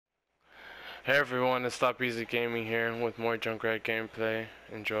Hey everyone, it's Stop Easy Gaming here with more Junkrat gameplay.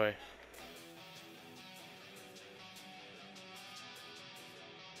 Enjoy.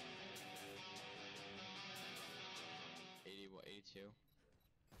 82.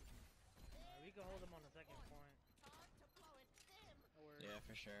 We can hold them on the second point. Yeah,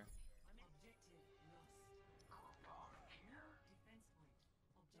 for sure.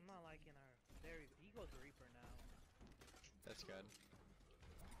 I'm not liking our. There he goes Reaper now. That's good.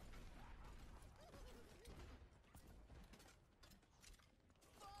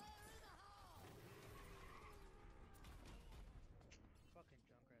 Fucking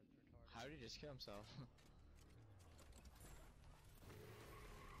Junkrat's retarded. How did he just kill himself?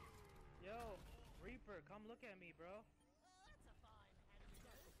 Yo, Reaper, come look at me, bro.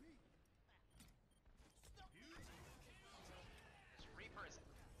 Reapers.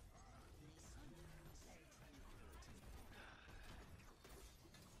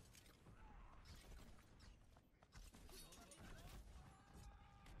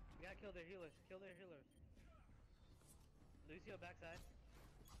 We gotta kill their healers. Kill their healers. Lucio backside.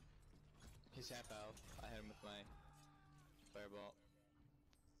 He's half health. I hit him with my fireball.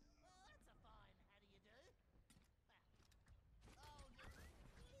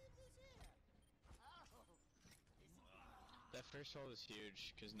 That first hold is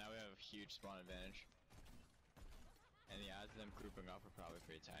huge, because now we have a huge spawn advantage. And the odds of them grouping up are probably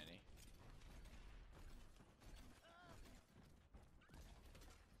pretty tiny.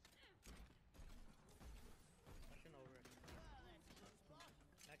 Pushing over.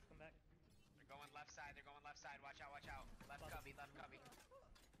 Next, come back. They're going left side. They're going left side. Watch out. Watch out. Left cubby. Left cubby.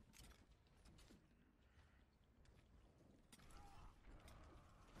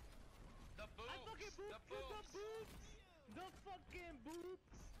 The boots. The boots. The fucking boots.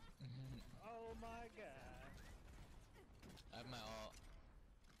 Oh my god. I have my ult.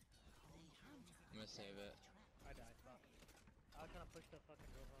 I'm gonna save it. I died. Fuck. I was trying to push the fucking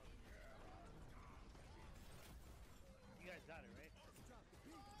robot. You guys got it, right?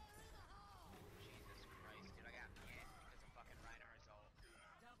 Jesus Christ, dude. I got hit because of fucking Reinhardt's ult.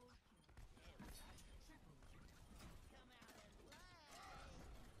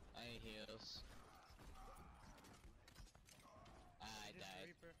 I need heals. I Just died.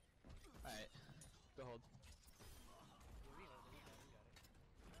 Reaper. Alright. Go hold. We got it.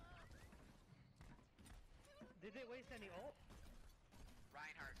 Did they waste any ult?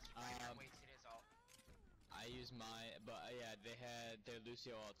 Reinhardt wasted his ult. I used my, but yeah, they had their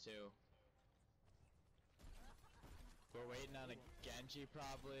Lucio ult too. We're waiting on a Genji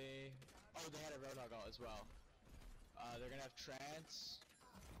probably. Oh, they had a Roadhog ult as well. They're gonna have Trance,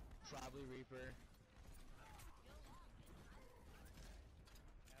 probably Reaper.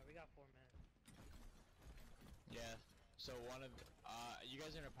 Yeah, we got 4 minutes. Yeah. So one of, you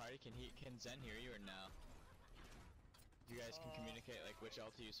guys are in a party. Can Zen hear you or no? You guys can communicate like which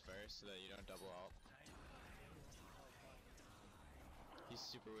ult to use first so that you don't double ult. He's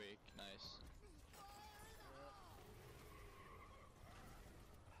super weak. Nice.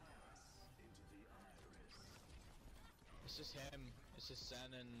 It's just him. It's just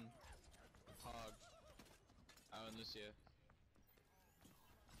Zen and Hog. Oh, and Lucio.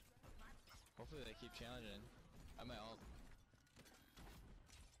 Hopefully they keep challenging. I might ult. It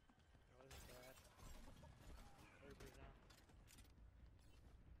wasn't bad. Reaper's down.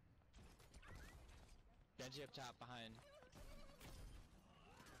 Genji up top behind.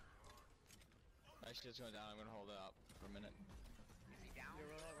 My shit's going down. I'm gonna hold it up for a minute. Is he down?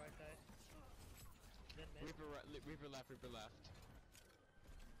 Your roll out right side. Then mid. Reaper left. Reaper left.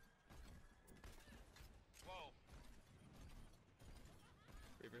 Whoa.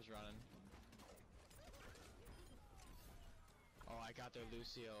 Reaper's running. Oh, I got their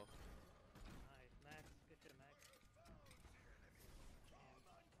Lucio. Nice. Max. Good shit, Max. Damn.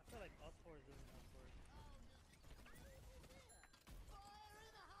 I feel like up four is doing up four.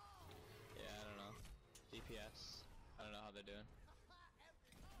 Yeah, I don't know. DPS. I don't know how they're doing.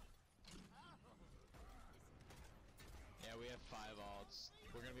 Yeah, we have 5 ults.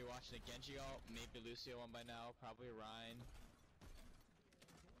 We're gonna be watching a Genji ult, maybe Lucio one by now, probably Ryan.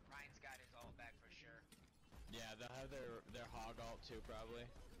 Ryan's got his ult back for sure. Yeah, they'll have their Hog ult too, probably.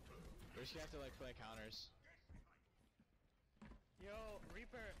 We're just gonna have to like play counters. Yo,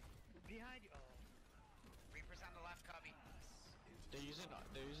 Reaper, behind you. Oh. Reaper's on the left cubby. They're using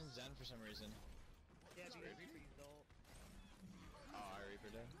Zen for some reason. Yeah, because Reaper used ult. Oh, our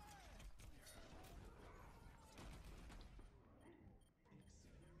Reaper did.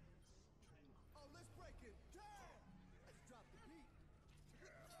 Oh, let's break it down. Let's drop the beat.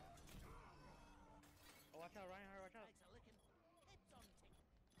 Oh, watch out, Reinhardt, watch out.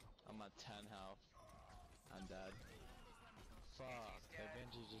 I'm I'm on 10 health. I'm dead. Fuck, that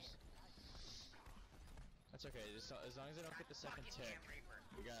Genji just... That's okay, just as long as I don't get the second Fucking tick, damn Reaper.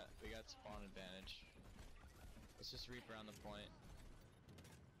 we got spawn advantage. Let's just Reaper on the point.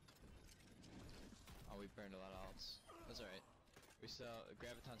 Oh, we burned a lot of ults. That's alright. We still,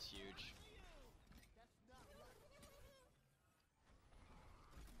 Graviton's huge.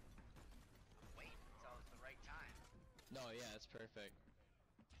 Wait until it's the right time. No, yeah, it's perfect.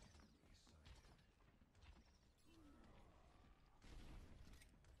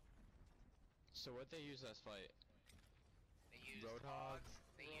 So what they use last fight? They used Roadhog, hogs,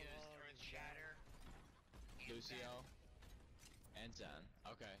 they used Roadhog, Earth Shatter, and Lucio, and Zen.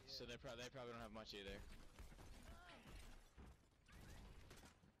 Okay, so they probably don't have much either.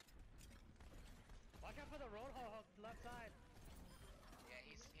 Watch out for the Roadhog left side. Yeah,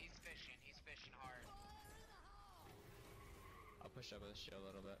 he's fishing hard. I'll push up with the shield a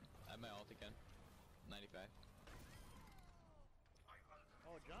little bit. I have my ult again. 95.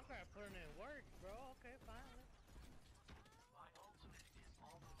 Oh, Junkrat putting in work, bro. Okay, fine.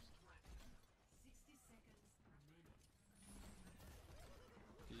 60 seconds remaining.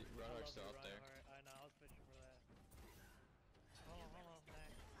 I Roadhog's love still you, up there. Reinhardt. I know, I was fishing for that. Hold on,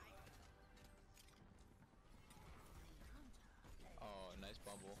 Max. Oh, nice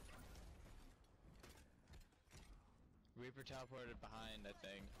bubble. Reaper teleported behind, I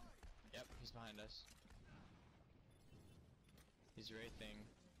think. Yep, he's behind us. He's wraithing.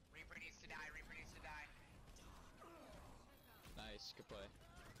 Reaper needs to die, Reaper needs to die. Nice, good play.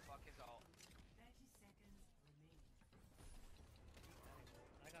 Fuck his ult. 30 seconds remaining.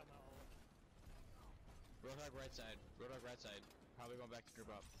 I got my ult. Roadhog right side. Roadhog right side. Probably going back to group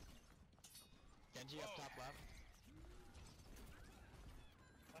up. Genji up top left.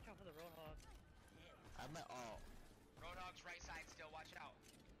 Watch out for the Roadhog. I have my ult. Roadhog's right side still, watch out.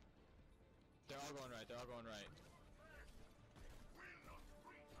 They're all going right. They're all going right.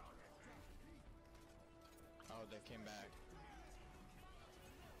 Oh, they came back.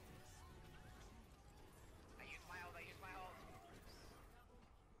 I used my ult, I used my ult.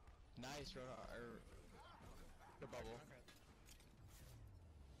 Nice, Roadhog. The bubble.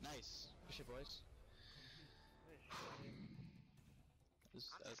 Nice. Push it, boys. This,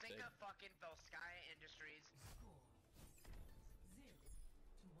 I'm that's sick big. of fucking Volskaya Industries. Score 0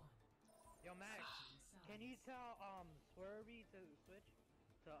 to 1. Yo, Max, can you tell Swervy to switch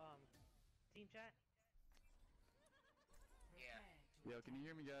to team chat? Yeah. Yo, can you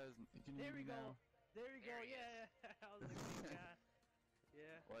hear me, guys? Can you There hear we me go. now? There we go. There he Yeah, yeah. I was like, yeah.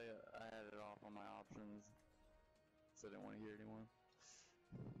 Yeah. Well, yeah, I had it off on my options, so I didn't want to hear anyone.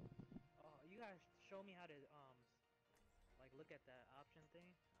 Oh, you guys show me how to like look at that option thing.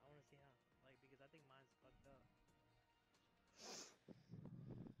 I want to see how, like, because I think mine's fucked up. Look,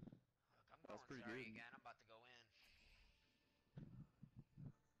 I'm That's going pretty sorry good. again, I'm about to go in.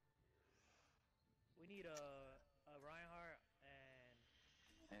 We need a Reinhardt and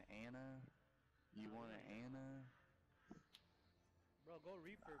And Anna? You want an Anna? bro, go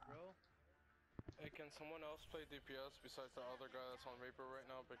Reaper, bro. Hey, can someone else play DPS besides the other guy that's on Reaper right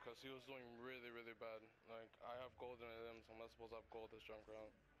now? Because he was doing really, really bad. Like, I have gold in him, so I'm not supposed to have gold as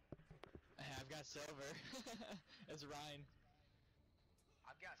Junkrat. I've got silver. It's Ryan.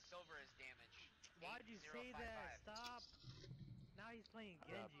 I've got silver as damage. Why'd you say that? 8055. Stop. Now he's playing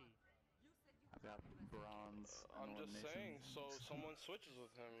Genji. I've got bronze. I'm just saying, eliminations. so someone switches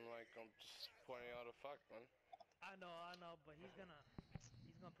with him. Like, I'm just pointing out a fact, man. I know, but he's gonna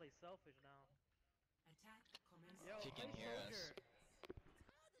play selfish now. Attack commences. Yo, He can play hear us. soldier.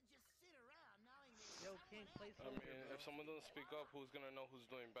 Yo, King, play I soldier, mean, bro. if someone doesn't speak up, who's gonna know who's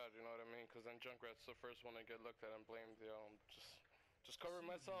doing bad? You know what I mean? Because then Junkrat's the first one to get looked at and blamed. Yo, I'm just cover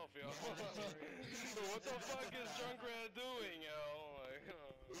myself, yo. What the fuck is Junkrat doing, yo? Like,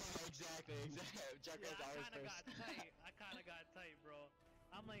 Yeah, exactly. Yeah, Junkrat's I always kinda first. got tight. I kinda got tight, bro.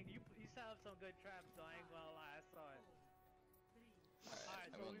 I'm like, you set up some good traps, so I ain't gonna lie, I saw it. Alright,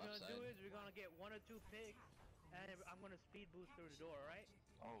 so what we're gonna do is we're gonna get 1 or 2 picks, and I'm gonna speed boost through the door, right?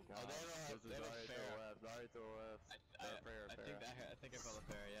 Oh god. Oh, they have This is a already to fair. the left. Already to the left. I think I felt a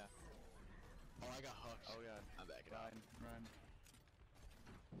fair, yeah. Oh, I got hooked. Oh god. I'm backing up. Run.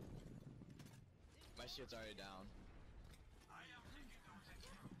 My shit's already down.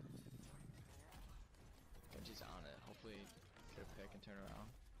 Genji's on it. Hopefully, get a pick and turn around.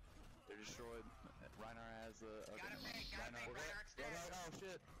 They're destroyed. Reinhardt has the. Got a pick, Reinhardt's Go dead. back. Oh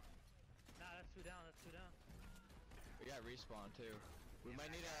shit. Nah, that's 2 down, that's 2 down. We got respawn too. We might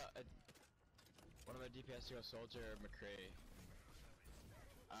need one of our DPS to go soldier or McCree.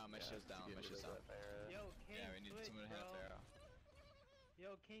 My shit's down. My shit's down. Yo, King, Yeah, we need switch, someone to have bro. arrow.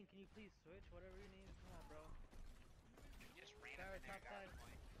 Yo, King, can you please switch? Whatever you need. Come on, bro. You just ran Barrett, up in there, top got side. the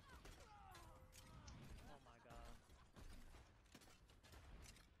point. Oh my god.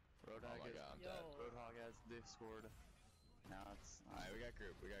 Roadhog, Oh my god, I'm Yo. dead. Roadhog has Discord. Now it's. Alright, we got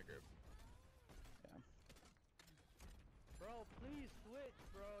group. Yeah. Bro, please switch,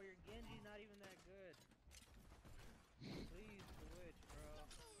 bro. Your Genji not even that good. Please switch, bro.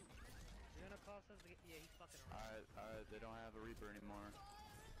 You're gonna cost us the. Yeah, he's fucking around. Alright, they don't have a Reaper anymore.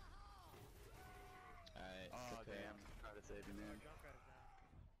 Alright, Oh, good pick. damn. Try to save you, man. Junkrat is down.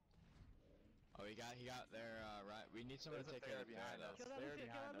 Oh, he got their, right. We need someone There's to a take care of the behind fair, us. though. Kill that They're Lucio,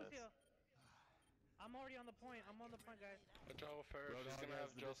 kill that behind us. Lucio. I'm already on the point. I'm on the point, guys. Watch out, Ferris. She's Roadhog gonna has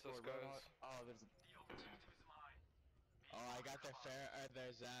have the justice, Discord. guys. Roadhog. Oh, there's a. Oh, I got their fair,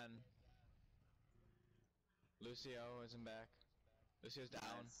 their Zen. Lucio isn't back. Lucio's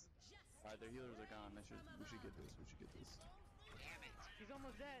down. Nice. Alright, their healers are gone. We should get this. Damn it. He's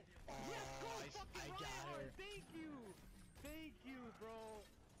almost dead. Oh, Yes, go I fucking got her. Reinhardt. Thank you, bro.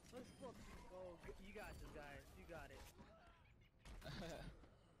 Let's fucking go. You got this, guys. You got it.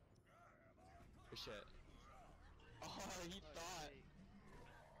 Good shit. Oh, he thought.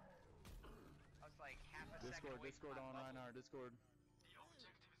 I was like half a second away Discord from on my bubble. Reinhardt. Discord.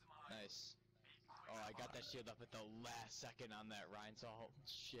 Nice. Oh, I got that shield up at the last second on that Ryan Salt.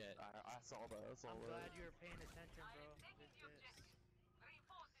 Shit. I saw that. I saw I'm that. glad you were paying attention, bro. Good shit.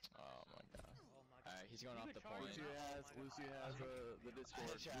 Oh my god. Oh my god. Alright, he's going You off could the charge point. him. Lucio has the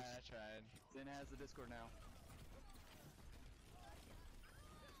Discord. I tried. Zen has the Discord now.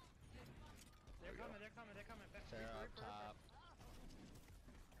 They're coming. Fair Reaper, up Reaper, top.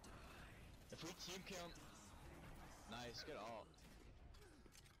 If we team kill him. Nice, good ult.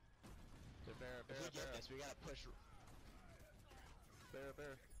 Get fair. If we get this, we gotta push. Fair.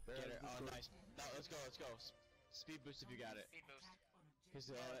 Get it. Oh, nice. No, let's go. Speed boost if you got it. Speed boost. Because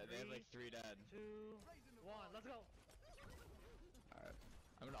they have like 3 dead. 2, 1, let's go. Alright.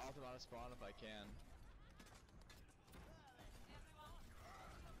 I'm gonna ult him out of spawn if I can.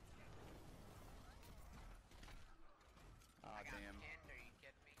 Aw, I got damn. pinned, are you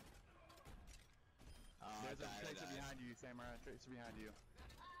kidding me? Oh, There's a I Tracer died. behind you, Samurai. Tracer behind you.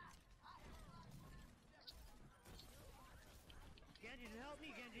 Genji, help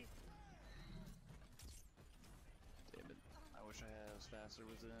me, Genji. Damn it. I wish I had as faster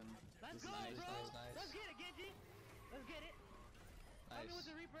was in. Let's This go, is bro. nice. Let's get it, Genji. Let's get it. Help me with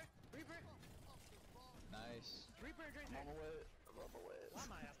the Reaper. Nice. Reaper and I'm Tracer. on my way. Why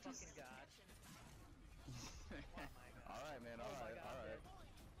am I a fucking god? Oh my god. Alright, man. Oh my Alright. god, Alright.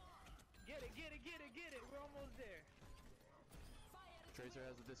 Get it. We're almost there. Tracer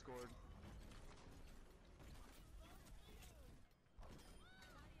has the Discord.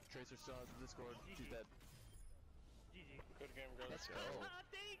 Tracer still has the Discord. She's dead. GG. Good game, guys. Let's go.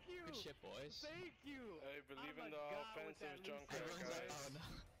 Thank you. Good shit, boys. Thank you. Hey, believe I'm in a the god with offensive that Junkrat, Everyone's like, guys. oh no.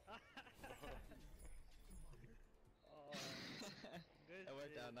 Oh, good That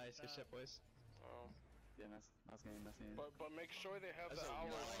worked shit. out nice. Good shit, boys. Yeah, that's game. But make sure they have That's the a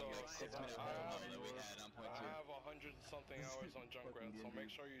hours, long, though. like, 6 'Cause minute I bubble have- that we had on point I 2. have 100 and something hours on Junkrat, so Fucking make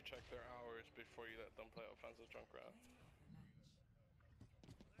Genji. sure you check their hours before you let them play offensive Junkrat.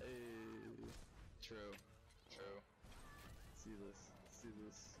 Hey. True. See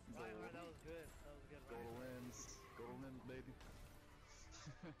this. Reinhardt, that was good. Go to wins. Baby.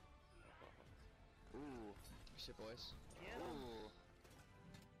 Ooh. Good shit, boys. Yeah. Ooh.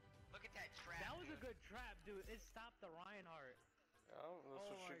 Look at that trap, That was a dude. good trap, dude. It stopped the Reinhardt. Yeah, that's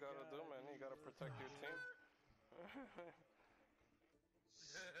Oh what you my gotta do, God, man. You dude. gotta protect your team. This dude.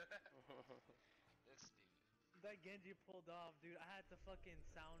 That Genji pulled off, dude. I had the fucking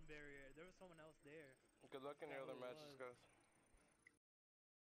sound barrier. There was someone else there. Good luck in your That other was- matches, guys.